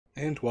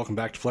And welcome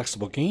back to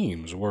Flexible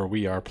Games, where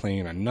we are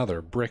playing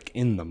another brick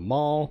in the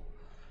mall.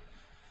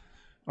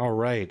 All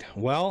right,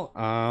 well,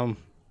 a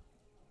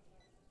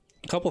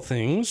couple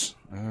things.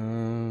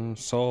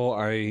 So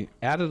I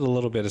added a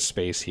little bit of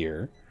space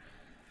here.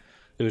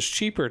 It was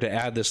cheaper to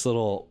add this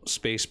little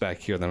space back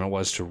here than it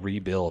was to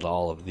rebuild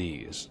all of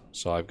these.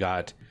 So I've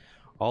got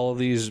all of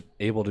these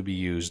able to be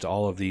used.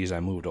 All of these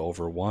I moved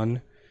over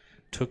one,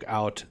 took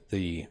out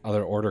the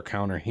other order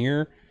counter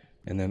here,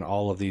 and then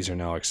all of these are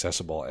now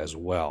accessible as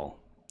well.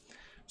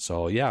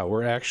 So yeah,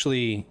 we're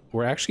actually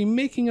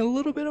making a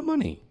little bit of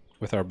money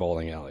with our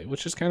bowling alley,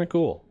 which is kind of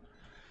cool.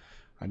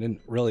 I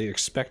didn't really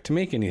expect to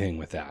make anything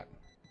with that.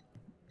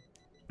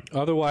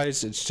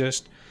 Otherwise, it's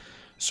just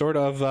sort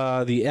of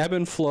the ebb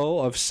and flow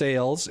of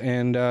sales,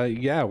 and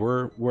yeah,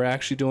 we're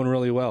actually doing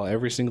really well.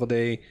 Every single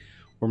day,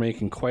 we're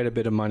making quite a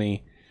bit of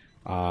money.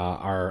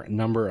 Our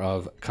number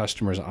of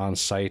customers on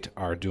site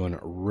are doing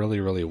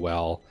really, really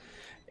well,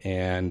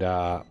 and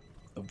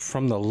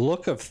from the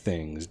look of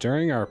things,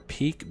 during our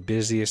peak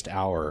busiest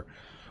hour,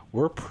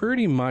 we're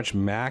pretty much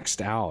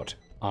maxed out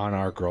on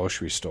our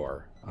grocery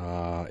store.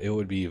 It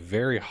would be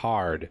very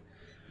hard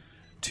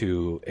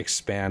to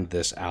expand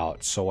this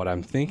out. So what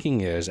I'm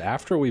thinking is,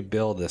 after we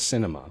build the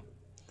cinema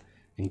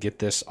and get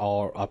this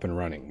all up and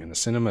running, and the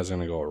cinema is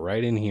going to go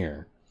right in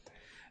here,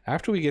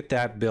 after we get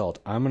that built,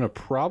 I'm going to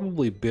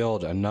probably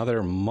build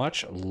another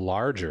much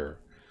larger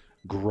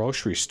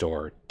grocery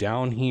store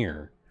down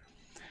here,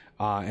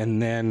 and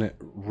then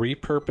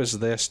repurpose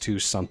this to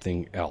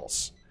something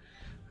else.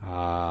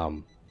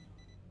 Not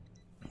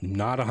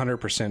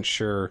 100%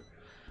 sure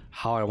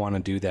how I want to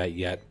do that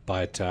yet,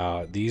 but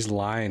these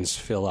lines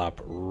fill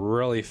up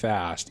really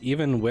fast.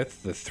 Even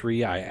with the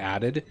 3 I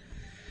added,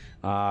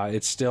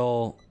 it's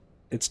still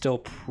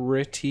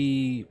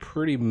pretty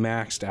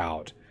maxed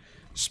out,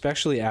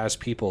 especially as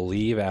people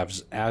leave,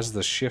 as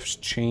the shifts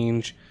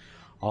change,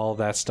 all of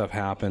that stuff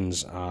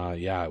happens.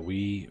 Yeah,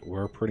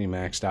 we're pretty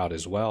maxed out,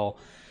 as well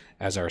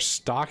as our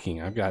stocking.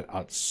 I've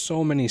got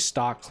so many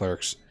stock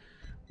clerks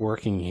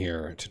working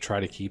here to try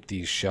to keep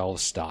these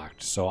shelves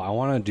stocked. So I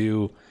want to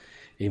do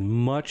a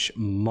much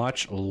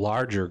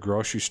larger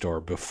grocery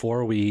store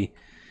before we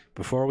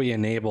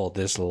enable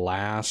this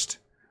last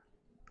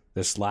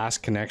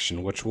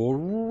connection, which will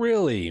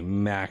really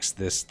max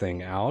this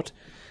thing out.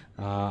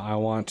 I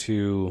want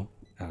to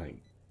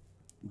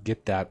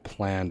get that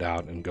planned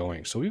out and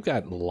going. So we've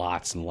got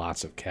lots and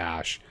lots of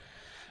cash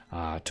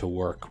to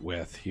work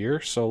with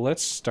here. So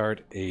let's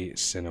start a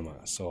cinema.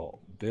 So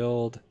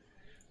build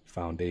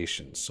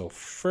foundation. So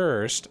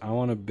first I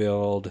want to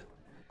build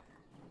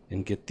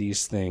and get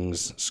these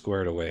things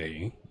squared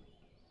away,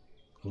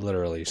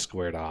 literally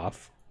squared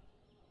off,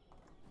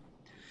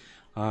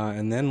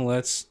 and then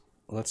let's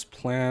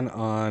plan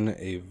on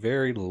a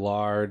very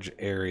large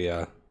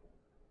area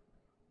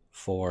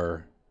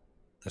for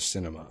the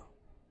cinema.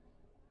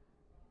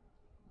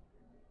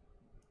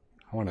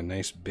 I want a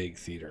nice big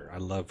theater. I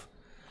love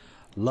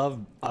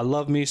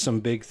me some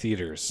big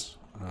theaters.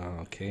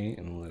 Okay,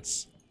 and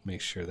let's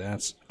make sure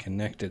that's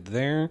connected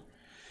there.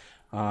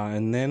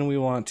 And then we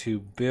want to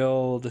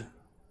build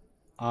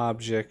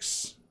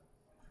objects.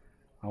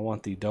 I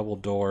want the double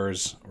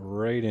doors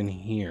right in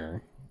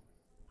here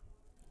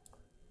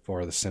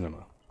for the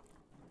cinema.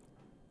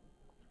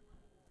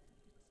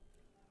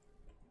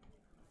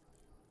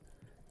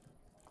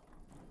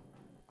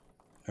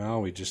 Now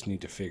we just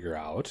need to figure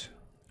out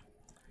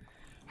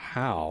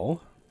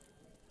how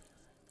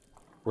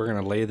we're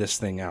going to lay this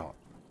thing out.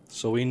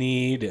 So we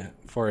need,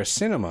 for a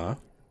cinema,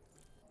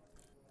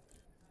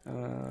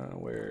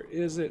 where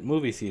is it?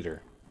 Movie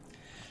theater.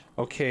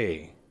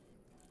 Okay.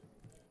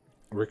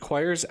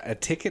 Requires a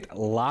ticket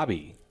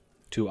lobby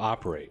to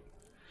operate.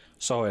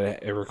 So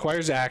it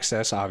requires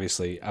access,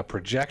 obviously, a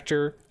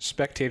projector,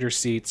 spectator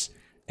seats,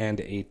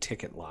 and a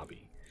ticket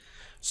lobby.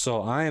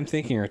 So I am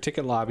thinking our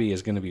ticket lobby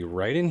is going to be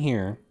right in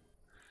here,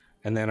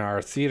 and then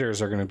our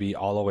theaters are going to be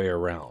all the way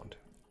around.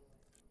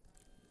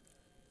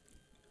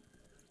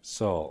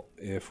 So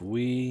if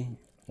we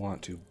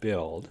want to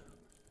build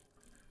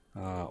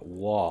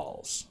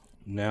walls,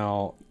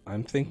 now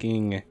I'm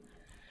thinking,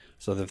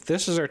 so if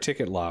this is our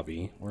ticket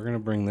lobby, we're going to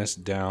bring this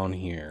down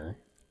here.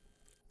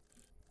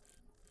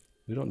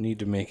 We don't need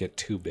to make it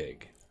too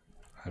big.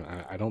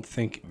 I don't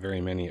think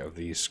very many of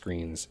these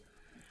screens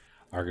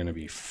are going to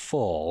be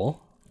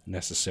full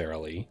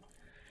necessarily,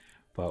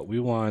 but I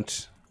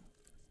want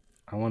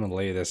to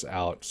lay this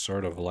out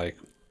sort of like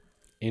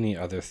any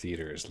other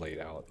theater is laid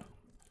out.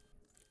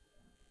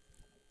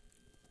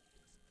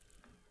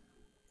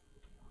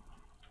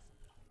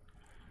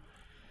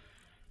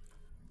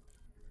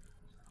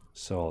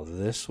 So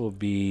this will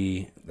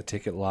be the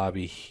ticket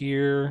lobby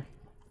here.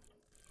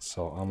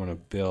 So I'm going to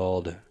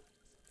build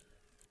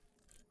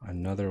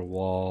another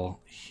wall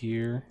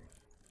here.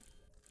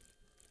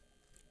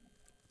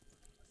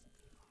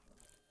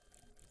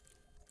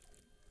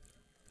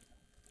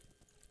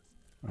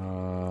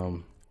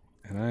 And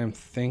I am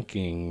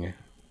thinking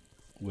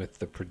with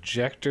the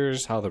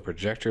projectors, how the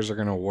projectors are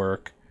going to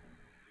work.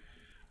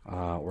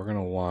 We're going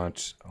to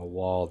want a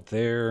wall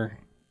there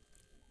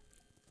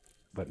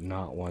but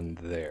not one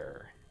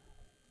there.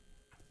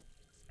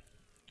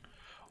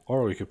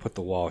 Or we could put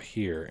the wall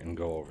here and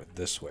go over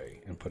this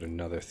way and put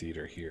another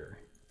theater here.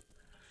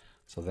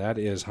 So that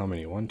is how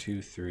many? 1,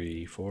 2,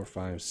 3, 4,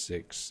 5,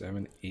 6,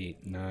 7,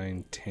 8,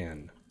 9,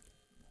 10.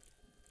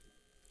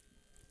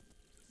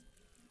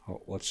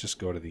 Oh, let's just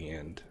go to the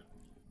end.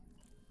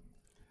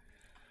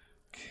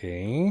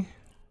 Okay.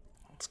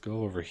 Let's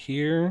go over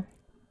here.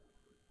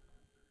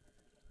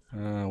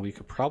 We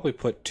could probably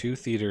put 2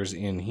 theaters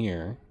in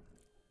here.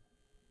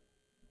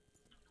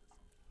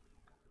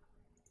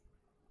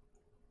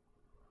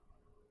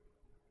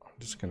 I'm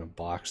just going to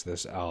box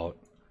this out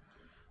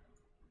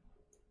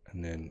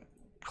and then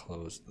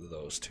close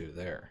those 2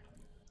 there.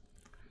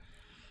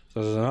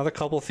 So there's another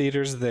couple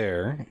theaters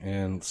there,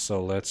 and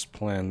so let's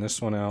plan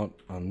this one out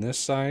on this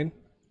side.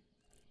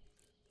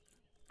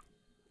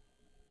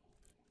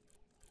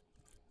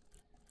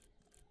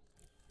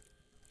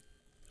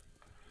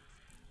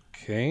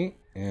 Okay,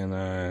 and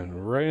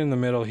right in the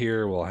middle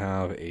here we'll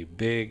have a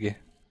big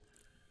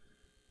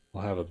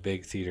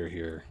theater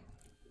here.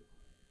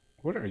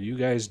 What are you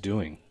guys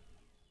doing?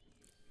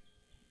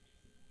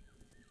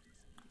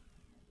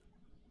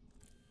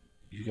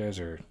 You guys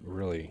are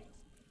really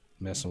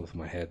messing with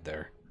my head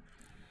there.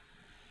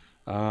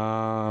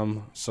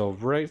 So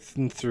right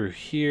through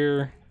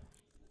here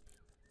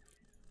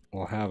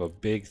we'll have a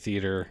big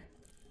theater.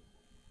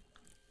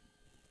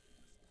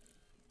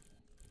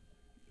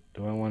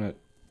 Do I want to...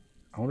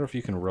 I wonder if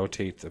you can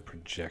rotate the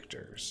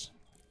projectors.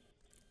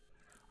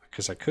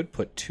 Because I could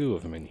put 2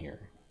 of them in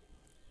here.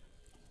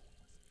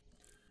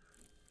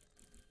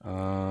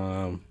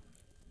 I'm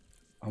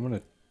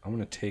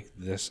gonna take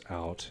this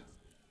out.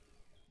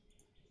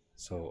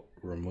 So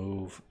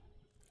remove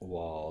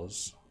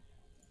walls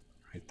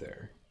right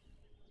there.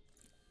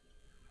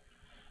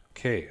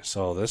 Okay,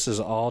 so this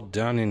is all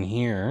done in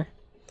here.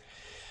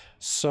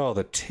 So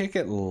the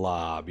ticket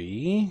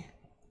lobby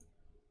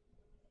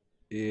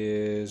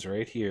is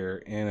right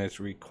here, and it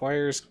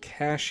requires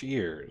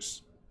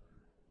cashiers.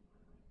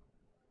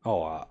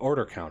 Oh,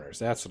 order counters.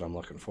 That's what I'm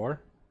looking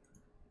for.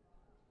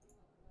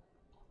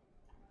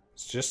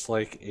 It's just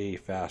like a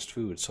fast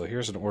food. So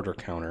here's an order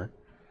counter.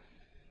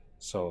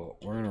 So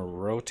we're going to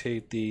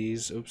rotate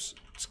these. Oops,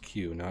 it's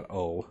Q, not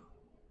O.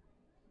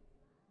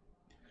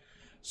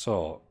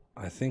 So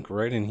I think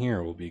right in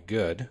here will be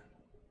good.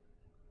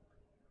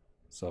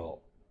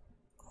 So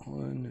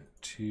 1,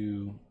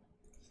 2,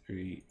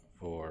 3,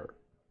 4,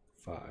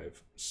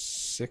 5,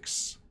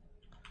 6.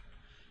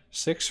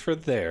 6 for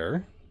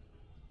there.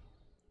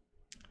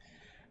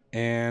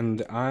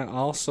 And I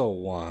also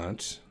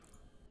want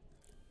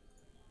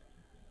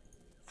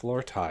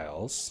floor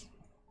tiles.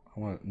 I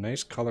want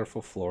nice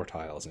colorful floor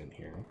tiles in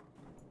here.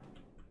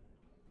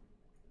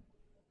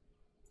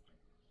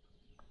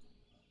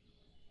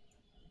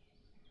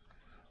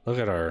 Look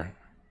at our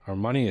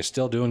money is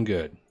still doing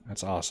good.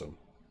 That's awesome.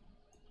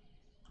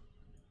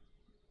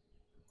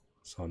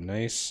 So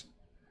nice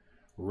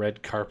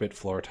red carpet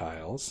floor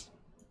tiles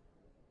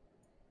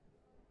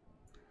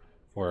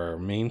for our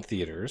main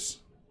theaters.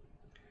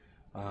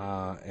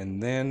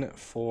 And then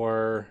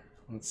for,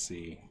 let's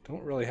see,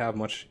 don't really have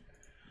much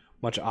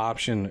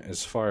option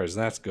as far as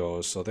that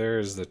goes. So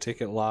there's the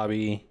ticket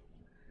lobby,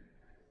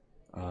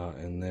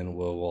 and then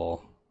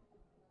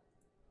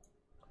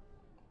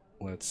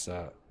let's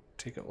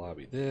ticket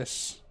lobby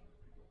this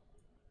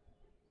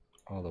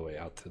all the way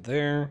out to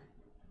there,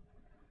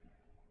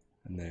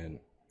 and then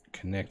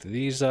connect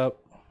these up.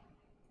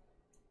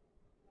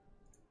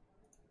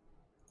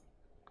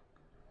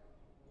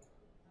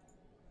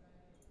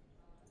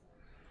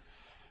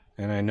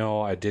 And I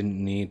know I didn't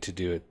need to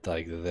do it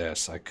like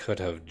this. I could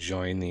have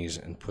joined these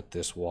and put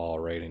this wall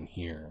right in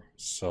here.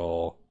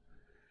 So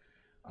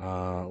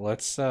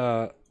let's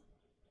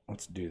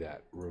do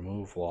that.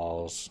 Remove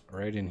walls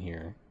right in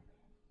here.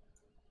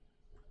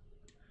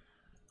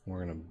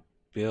 We're gonna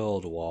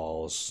build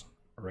walls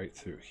right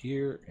through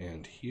here,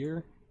 and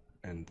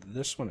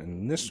this one,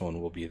 and this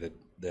one will be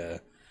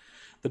the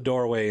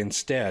doorway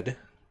instead.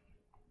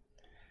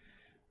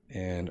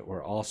 And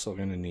we're also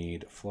going to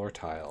need floor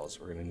tiles.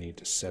 We're going to need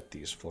to set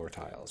these floor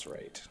tiles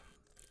right.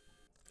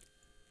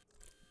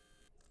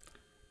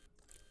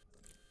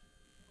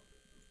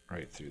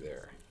 Right through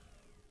there.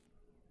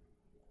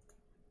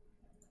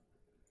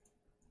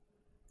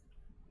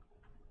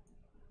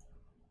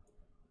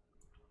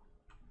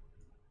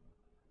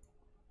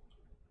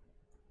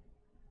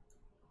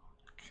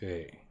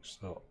 Okay,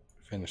 so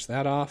finish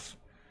that off.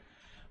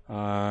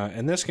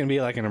 And this can be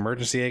like an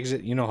emergency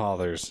exit. You know how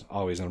there's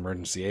always an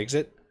emergency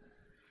exit.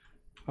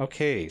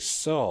 Okay,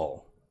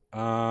 so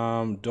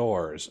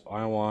doors.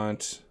 I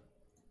want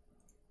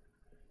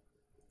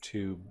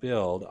to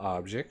build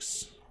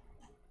objects.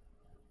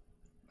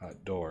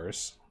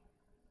 Doors.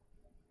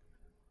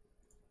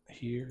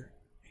 Here.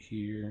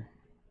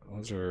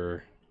 Those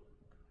are...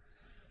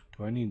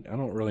 I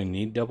don't really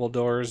need double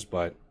doors,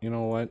 but you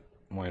know what?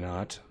 Why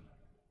not?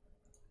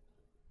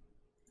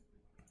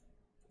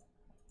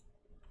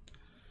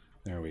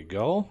 There we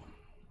go.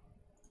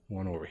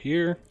 One over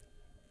here.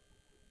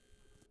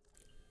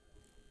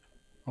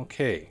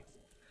 Okay.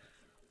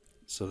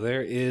 So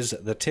there is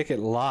the ticket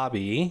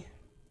lobby.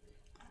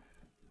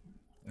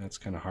 That's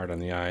kind of hard on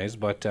the eyes,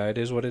 but it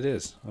is what it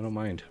is. I don't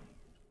mind.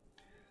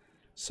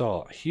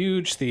 So,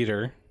 huge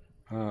theater.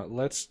 I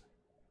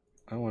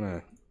want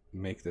to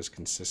make this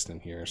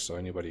consistent here so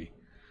anybody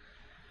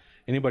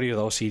with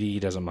OCD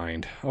doesn't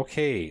mind.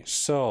 Okay,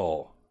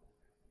 so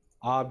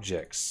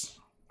objects.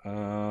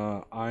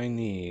 I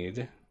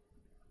need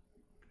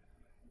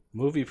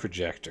movie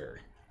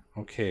projector.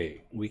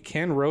 Okay, we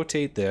can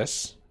rotate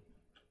this.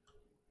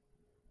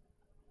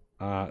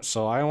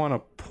 So I want to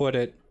put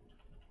it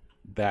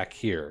back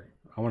here.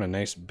 I want a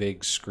nice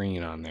big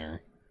screen on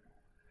there.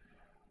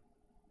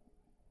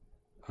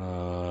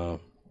 No,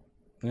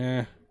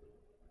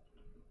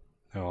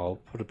 I'll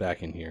put it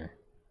back in here.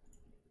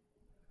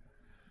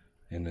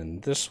 And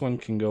then this one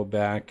can go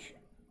back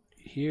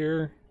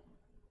here,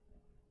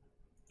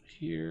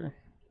 here,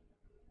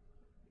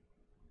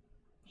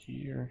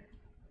 here,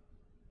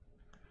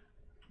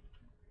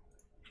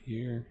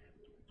 here.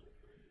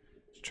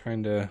 Just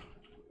trying to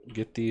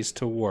get these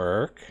to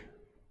work.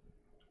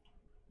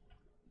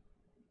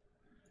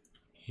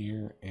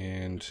 Here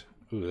and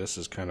ooh, this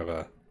is kind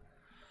of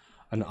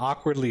an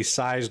awkwardly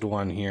sized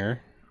one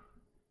here.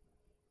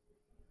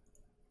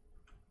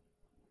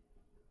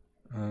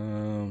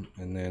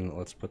 And then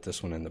let's put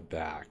this one in the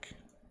back.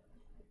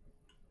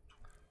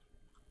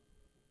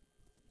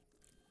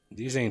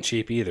 These ain't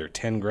cheap either,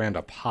 10 grand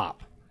a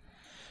pop.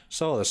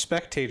 So the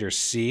spectator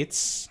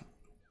seats,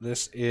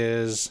 this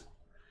is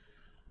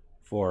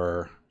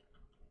for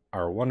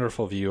our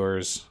wonderful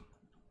viewers.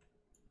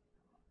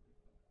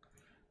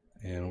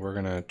 And we're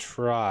gonna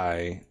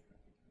try,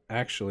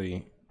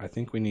 actually, I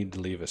think we need to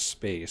leave a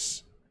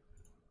space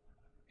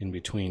in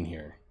between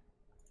here.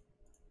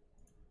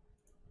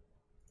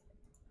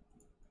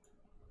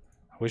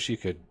 I wish you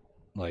could,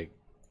 like,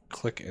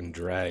 click and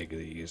drag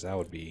these. That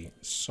would be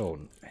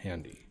so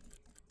handy.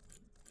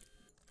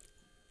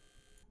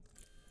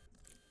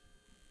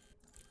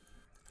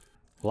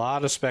 A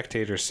lot of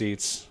spectator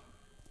seats.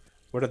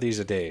 What are these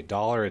a day?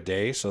 $1 a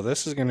day? So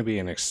this is going to be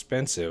an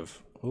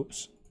expensive,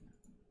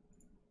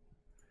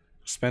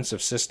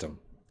 expensive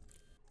system.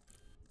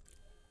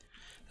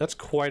 That's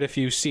quite a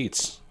few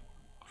seats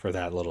for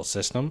that little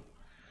system.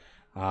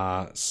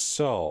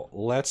 So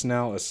let's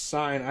now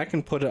assign. I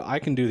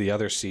can do the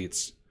other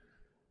seats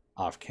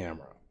off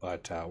camera,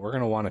 but we're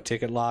gonna want a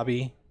ticket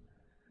lobby,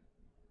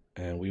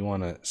 and we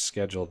want to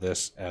schedule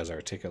this as our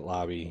ticket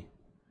lobby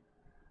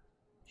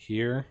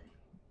here,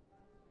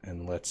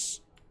 and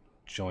let's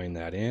join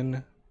that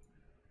in.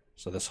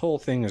 So this whole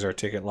thing is our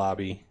ticket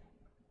lobby.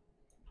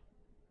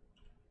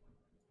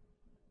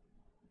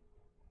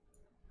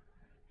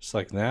 Just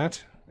like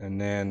that,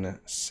 and then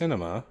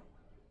cinema,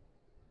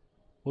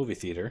 movie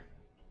theater,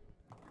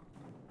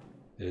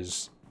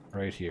 is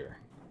right here.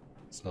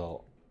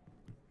 So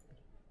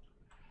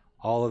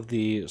all of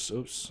these,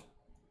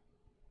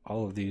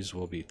 all of these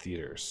will be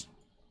theaters.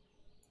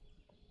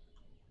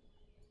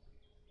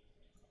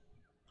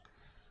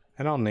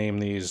 And I'll name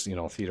these, you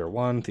know, Theater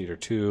 1, Theater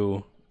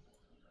 2,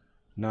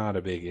 not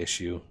a big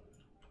issue.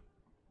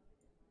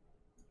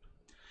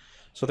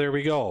 So there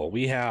we go.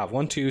 We have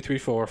 1, 2, 3,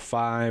 4,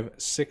 5,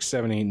 6,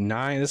 7, 8,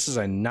 9. This is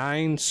a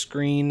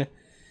 9-screen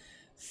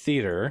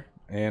theater.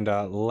 And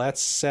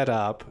let's set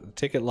up the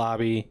ticket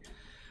lobby.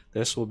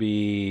 This will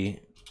be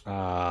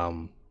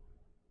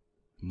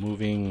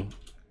moving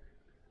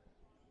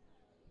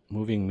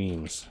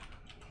memes.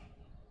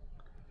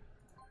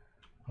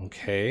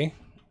 Okay.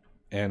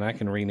 And I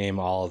can rename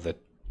all the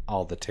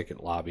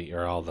ticket lobby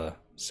or all the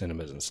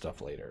cinemas and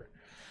stuff later.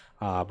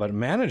 But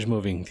manage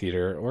moving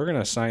theater, we're going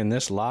to assign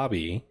this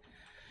lobby.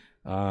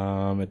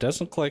 It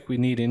doesn't look like we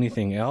need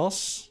anything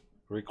else.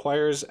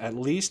 Requires at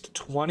least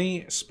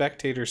 20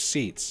 spectator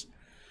seats.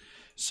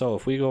 So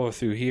if we go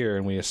through here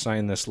and we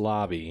assign this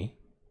lobby,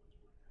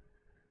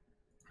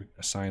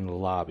 assign the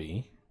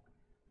lobby,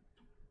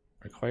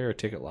 require a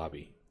ticket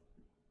lobby.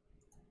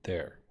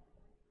 There.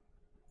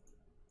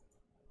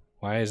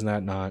 Why is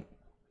that not?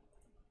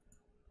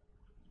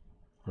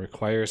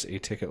 Requires a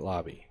ticket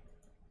lobby.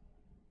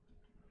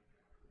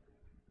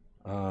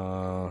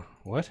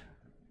 What?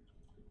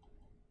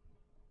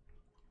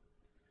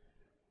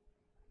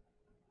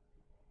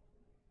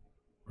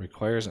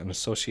 Requires an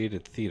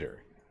associated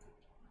theater.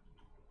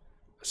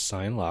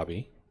 Assign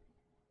lobby.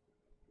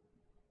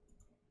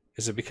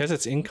 Is it because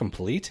it's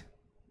incomplete?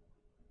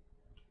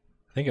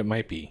 I think it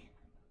might be.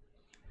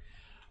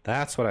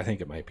 That's what I think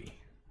it might be.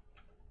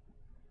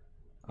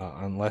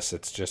 Unless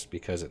it's just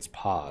because it's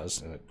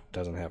paused and it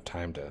doesn't have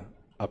time to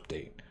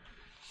update.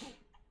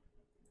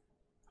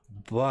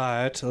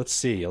 But let's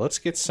see. Let's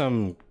get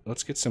some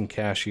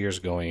cashiers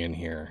going in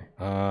here.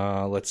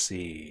 Let's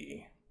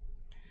see.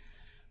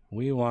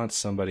 We want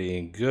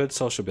somebody good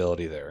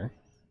sociability there.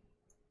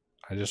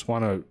 I just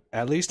want to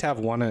at least have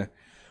one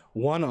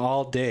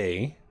all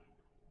day.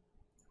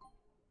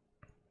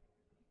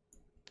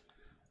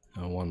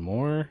 And one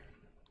more.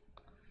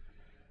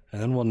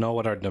 And then we'll know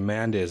what our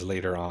demand is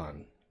later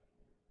on.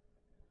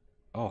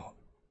 Oh.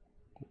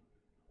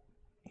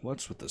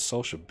 What's with the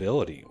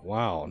sociability?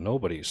 Wow,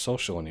 nobody's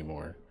social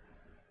anymore.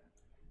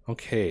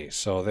 Okay,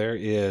 so there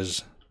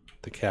is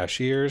the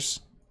cashiers.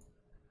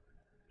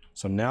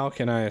 So now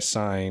can I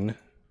assign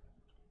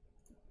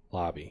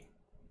lobby?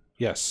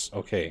 Yes,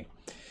 okay.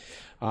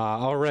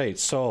 All right,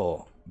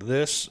 so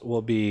this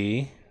will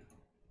be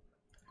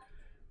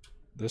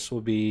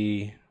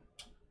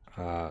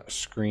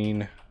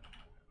screen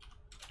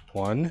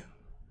 1.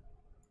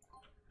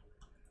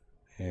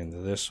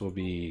 And this will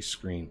be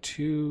screen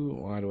 2.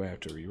 Why do I have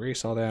to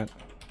erase all that?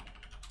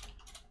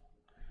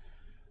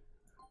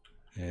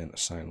 And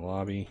assign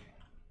lobby.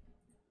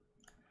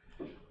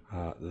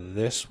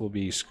 This will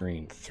be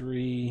screen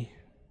 3.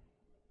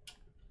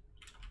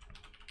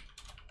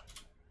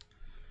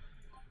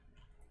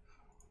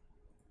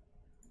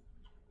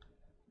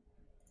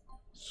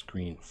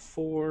 Screen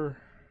 4.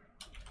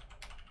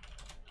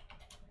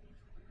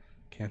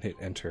 Can't hit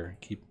enter.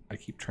 I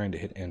keep trying to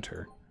hit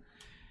enter.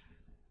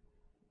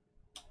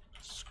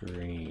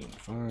 Screen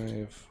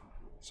 5.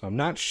 So I'm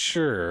not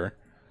sure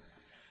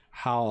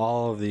how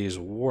all of these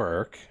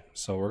work.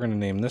 So we're going to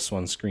name this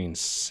one screen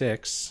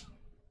 6.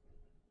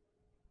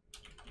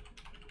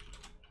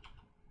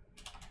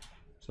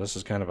 So this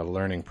is kind of a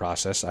learning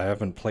process. I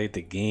haven't played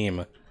the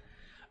game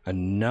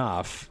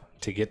enough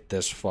to get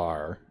this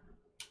far.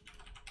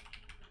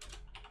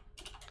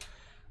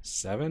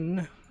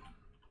 7.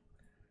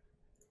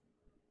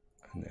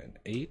 And then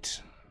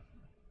 8.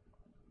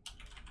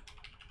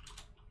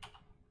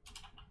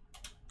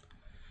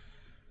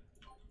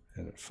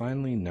 And then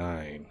finally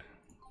 9.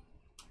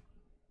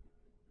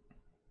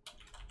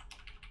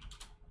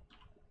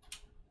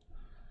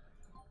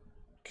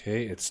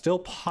 Okay, it's still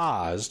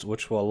paused,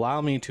 which will allow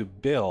me to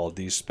build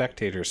these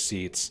spectator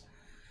seats.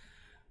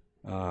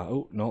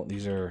 Oh, no,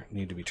 these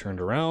need to be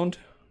turned around.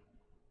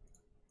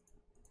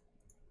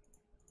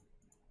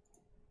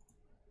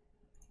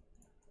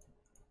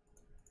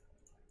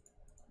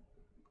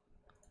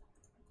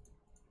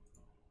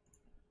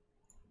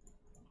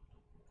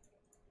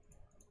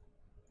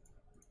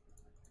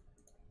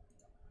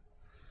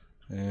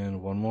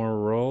 And one more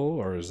row,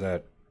 or is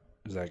that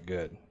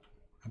good?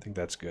 I think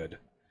that's good.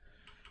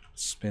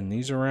 Spin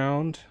these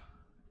around.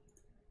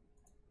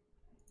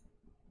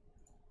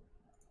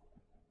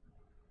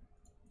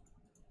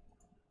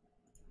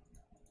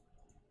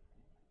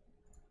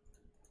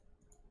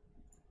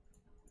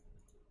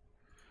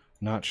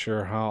 Not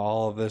sure how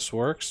all of this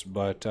works,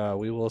 but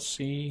we will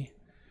see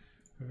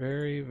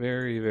very,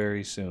 very,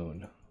 very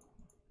soon.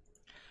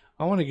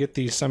 I want to get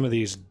some of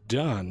these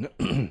done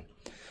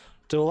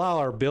to allow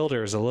our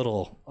builders a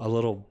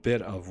little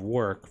bit of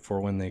work for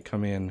when they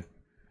come in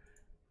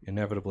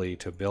inevitably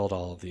to build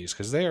all of these,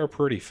 because they are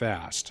pretty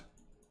fast.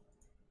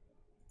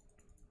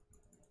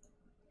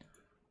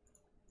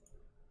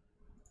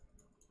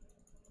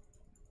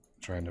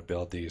 Trying to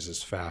build these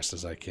as fast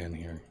as I can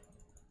here.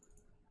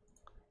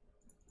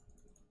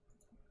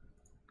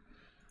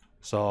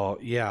 So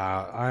yeah,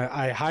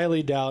 I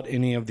highly doubt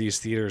any of these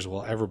theaters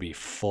will ever be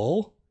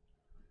full.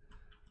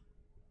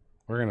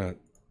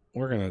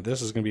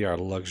 This is gonna be our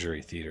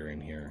luxury theater in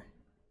here,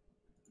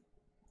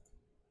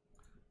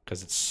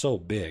 because it's so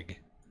big.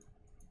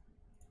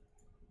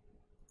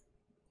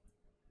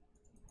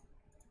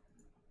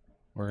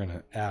 We're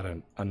gonna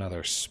add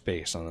another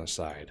space on the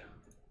side.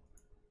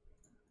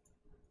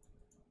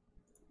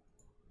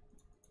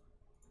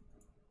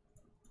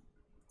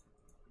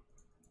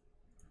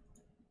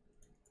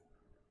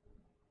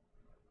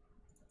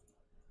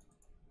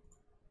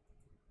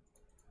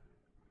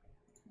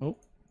 Oh,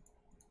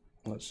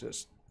 let's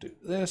just do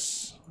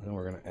this, and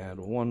we're going to add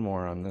one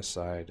more on this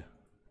side.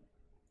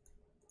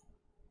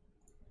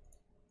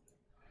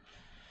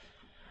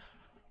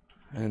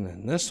 And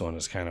then this one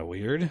is kind of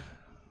weird,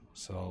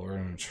 so we're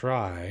going to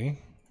try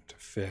to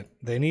fit.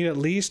 They need at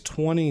least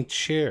 20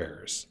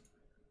 chairs.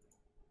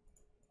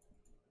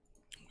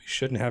 We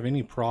shouldn't have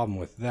any problem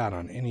with that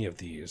on any of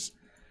these.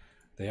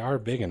 They are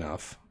big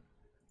enough.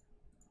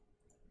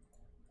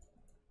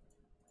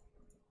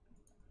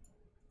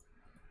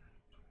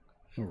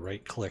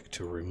 Right click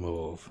to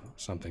remove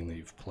something that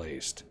you've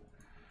placed.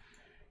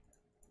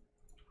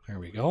 There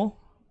we go.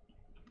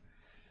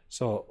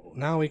 So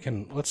now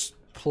let's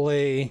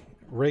play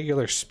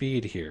regular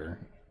speed here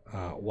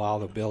while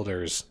the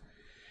builders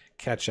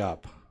catch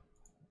up.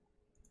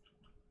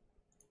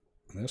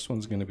 And this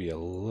one's going to be a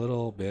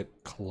little bit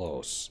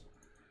close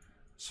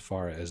as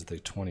far as the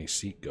 20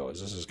 seat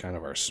goes. This is kind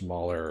of our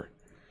smaller.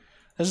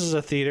 This is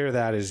a theater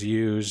that is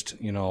used,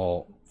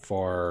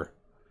 for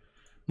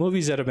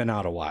movies that have been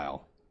out a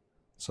while.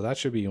 So that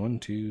should be 1,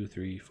 2,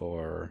 3,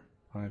 4,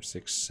 5,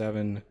 6,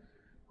 7.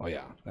 Oh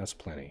yeah, that's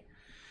plenty.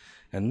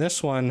 And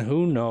this one,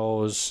 who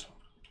knows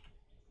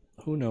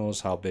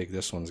how big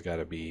this one's got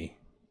to be.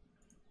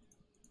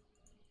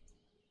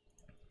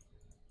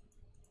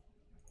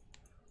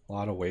 A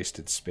lot of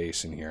wasted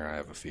space in here, I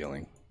have a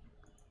feeling.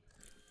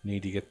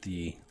 Need to get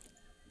the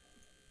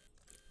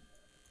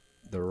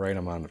right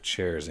amount of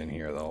chairs in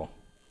here though.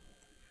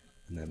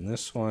 And then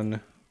this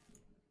one,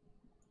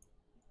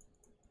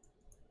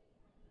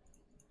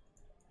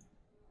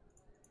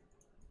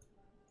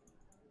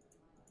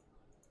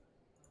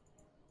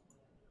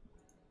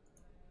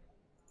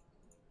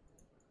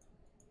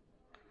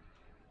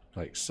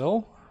 like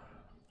so.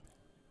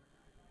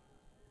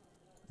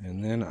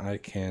 And then I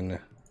can,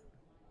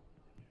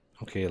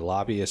 okay,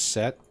 lobby is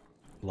set.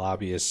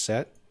 Lobby is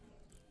set.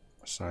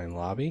 Assign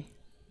lobby.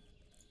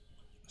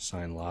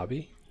 Assign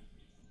lobby.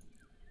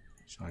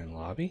 Assign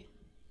lobby.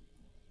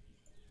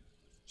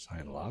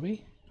 Assign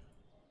lobby.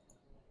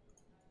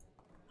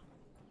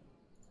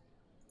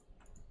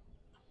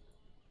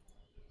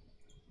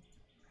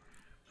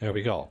 There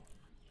we go.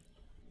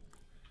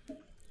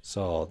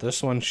 So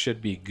this one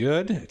should be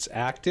good. It's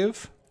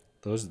active.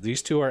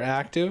 These two are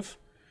active.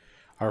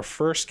 Our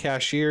first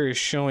cashier is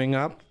showing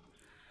up.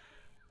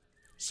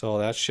 So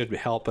that should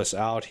help us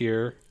out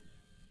here.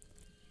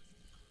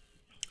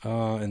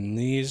 And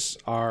these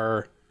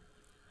are,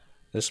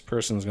 this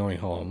person's going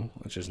home,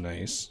 which is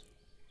nice.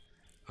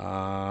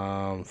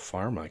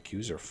 Pharma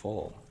queues are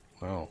full.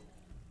 Wow.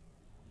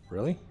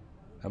 Really?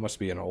 That must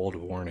be an old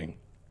warning.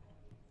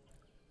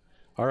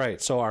 All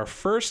right, so our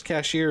first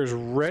cashier is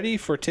ready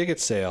for ticket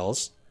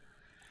sales.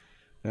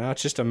 Now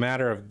it's just a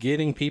matter of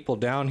getting people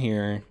down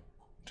here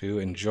to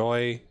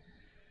enjoy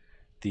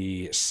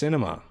the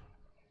cinema.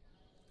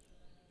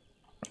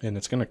 And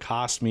it's going to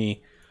cost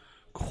me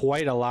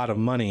quite a lot of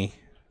money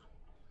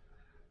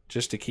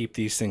just to keep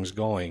these things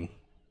going.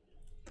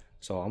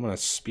 So I'm going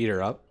to speed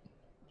her up.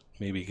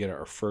 Maybe get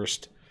our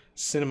first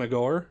cinema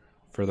goer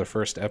for the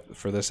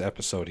for this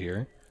episode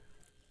here.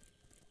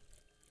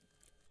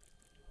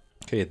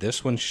 Okay,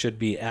 this one should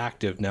be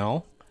active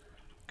now.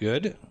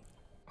 Good.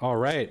 All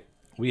right,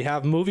 we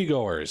have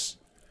moviegoers.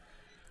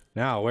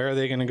 Now, where are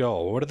they going to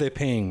go? What are they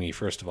paying me,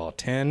 first of all?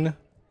 10,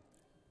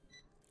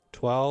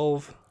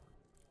 12,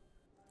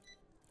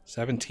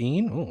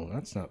 17? Oh,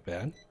 that's not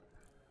bad.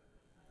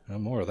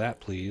 More of that,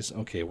 please.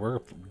 Okay, we're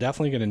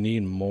definitely going to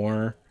need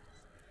more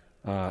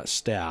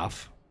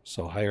staff.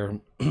 So we're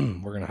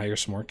going to hire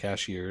some more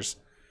cashiers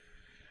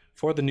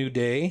for the new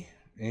day.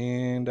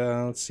 And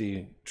let's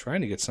see,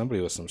 trying to get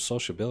somebody with some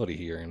sociability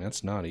here, and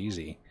that's not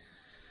easy.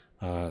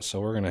 So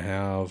we're going to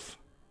have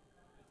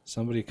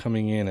somebody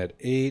coming in at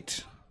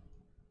 8.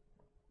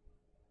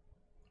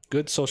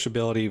 Good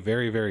sociability,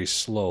 very, very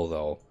slow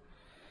though.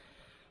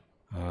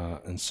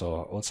 And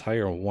so let's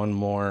hire one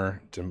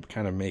more to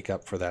kind of make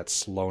up for that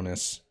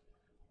slowness.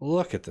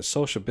 Look at the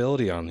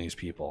sociability on these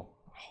people.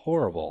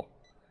 Horrible.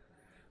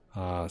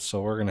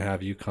 So we're going to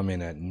have you come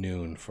in at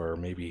noon for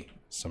maybe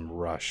some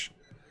rush.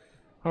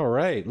 All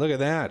right, look at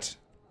that.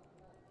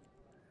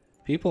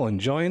 People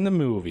enjoying the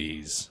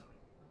movies.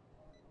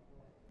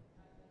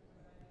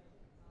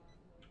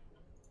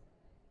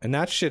 And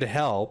that should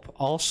help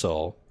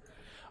also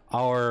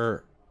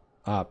our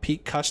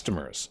peak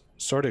customers.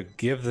 Sort of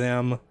give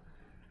them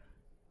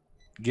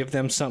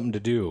something to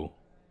do.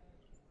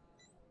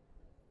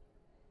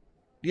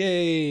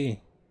 Yay!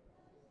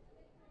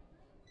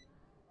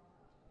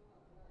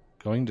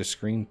 Going to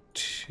screen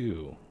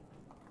 2.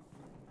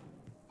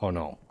 Oh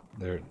no,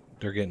 they're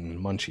getting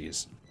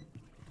munchies.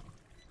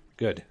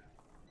 Good.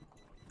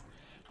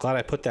 Glad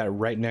I put that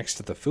right next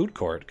to the food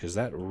court, because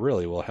that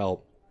really will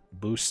help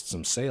boost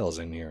some sales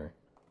in here.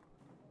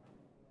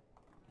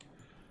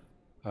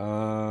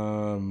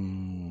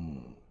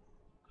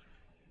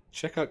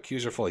 Checkout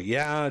queues are full.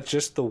 Yeah,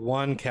 just the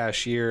one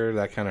cashier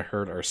that kind of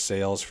hurt our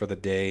sales for the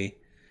day.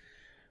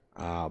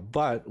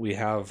 But we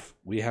have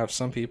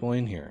some people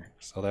in here,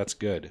 so that's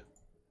good.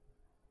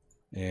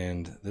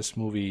 And this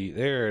movie,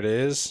 there it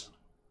is.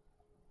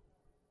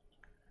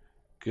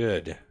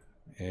 Good.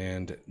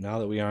 And now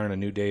that we are on a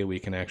new day, we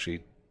can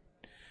actually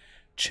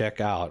check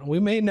out. We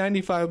made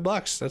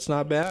 $95. That's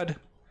not bad.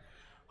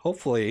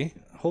 Hopefully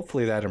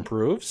that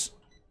improves.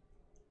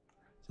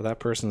 So that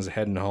person's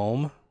heading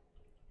home.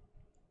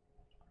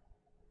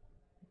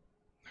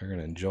 They're going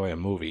to enjoy a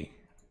movie.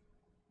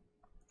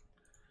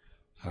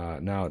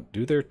 Now,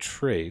 do their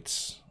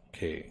traits...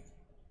 Okay.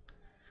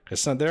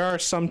 Because there are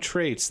some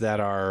traits that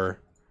are...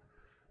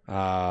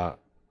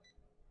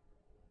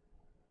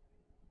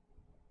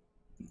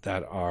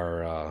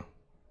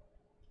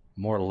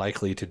 more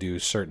likely to do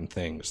certain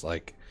things,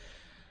 like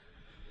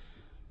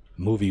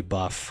movie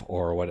buff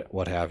or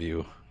what have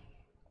you.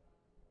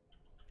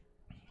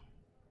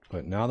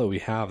 But now that we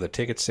have the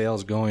ticket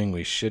sales going,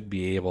 we should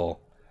be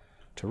able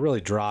to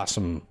really draw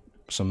some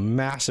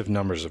massive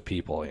numbers of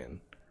people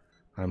in.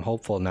 I'm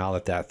hopeful now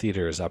that that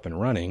theater is up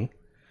and running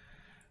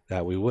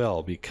that we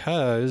will,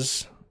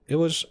 because it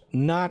was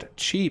not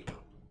cheap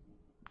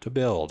to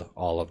build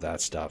all of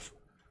that stuff.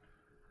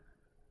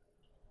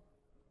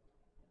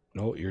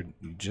 No, you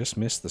just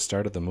missed the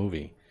start of the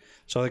movie.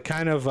 So it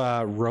kind of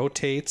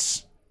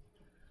rotates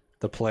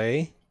the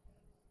play.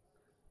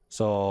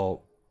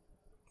 So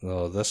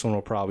this one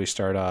will probably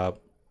start up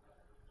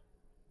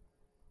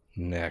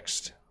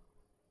next,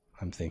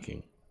 I'm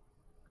thinking.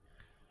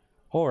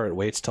 Or it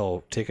waits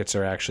till tickets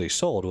are actually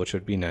sold, which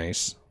would be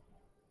nice.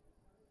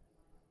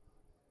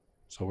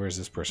 So where's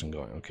this person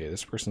going? Okay,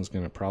 this person's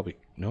going to probably...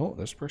 No,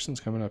 this person's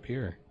coming up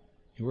here.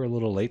 You were a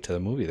little late to the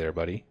movie there,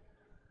 buddy.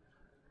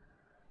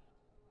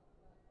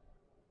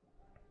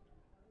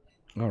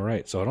 All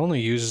right, so it only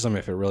uses them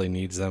if it really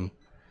needs them.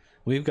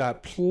 We've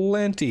got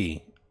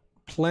plenty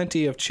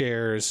plenty of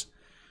chairs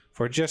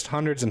for just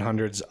hundreds and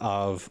hundreds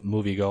of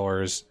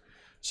moviegoers.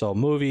 So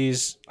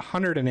movies,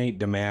 108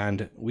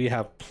 demand. We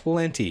have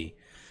plenty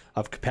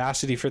of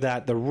capacity for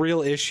that. The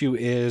real issue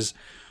is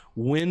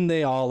when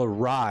they all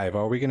arrive,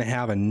 are we going to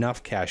have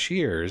enough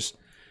cashiers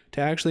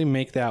to actually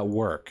make that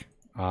work?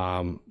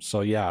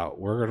 So yeah,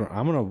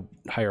 I'm going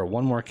to hire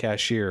one more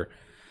cashier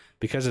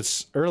because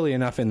it's early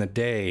enough in the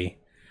day.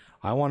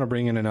 I want to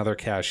bring in another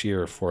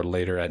cashier for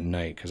later at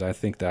night because I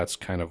think that's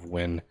kind of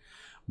when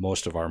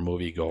most of our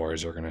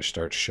moviegoers are going to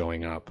start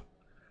showing up.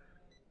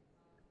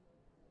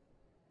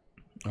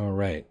 All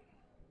right.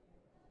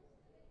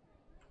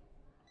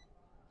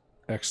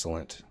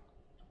 Excellent.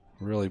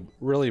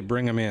 Really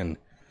bring them in.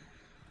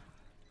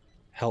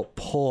 Help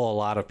pull a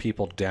lot of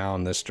people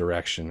down this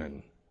direction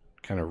and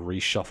kind of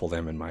reshuffle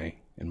them in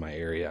my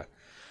area.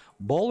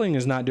 Bowling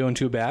is not doing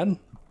too bad.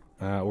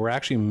 We're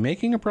actually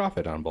making a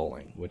profit on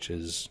bowling, which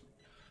is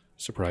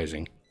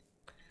surprising.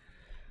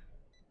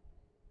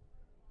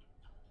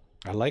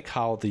 I like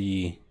how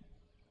the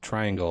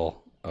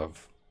triangle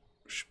of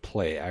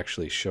play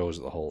actually shows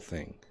the whole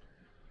thing.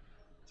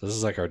 So this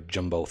is like our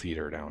jumbo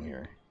theater down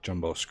here,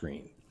 jumbo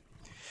screen.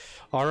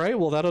 All right,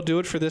 well, that'll do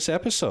it for this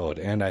episode,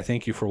 and I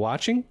thank you for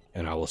watching,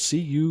 and I will see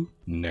you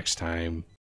next time.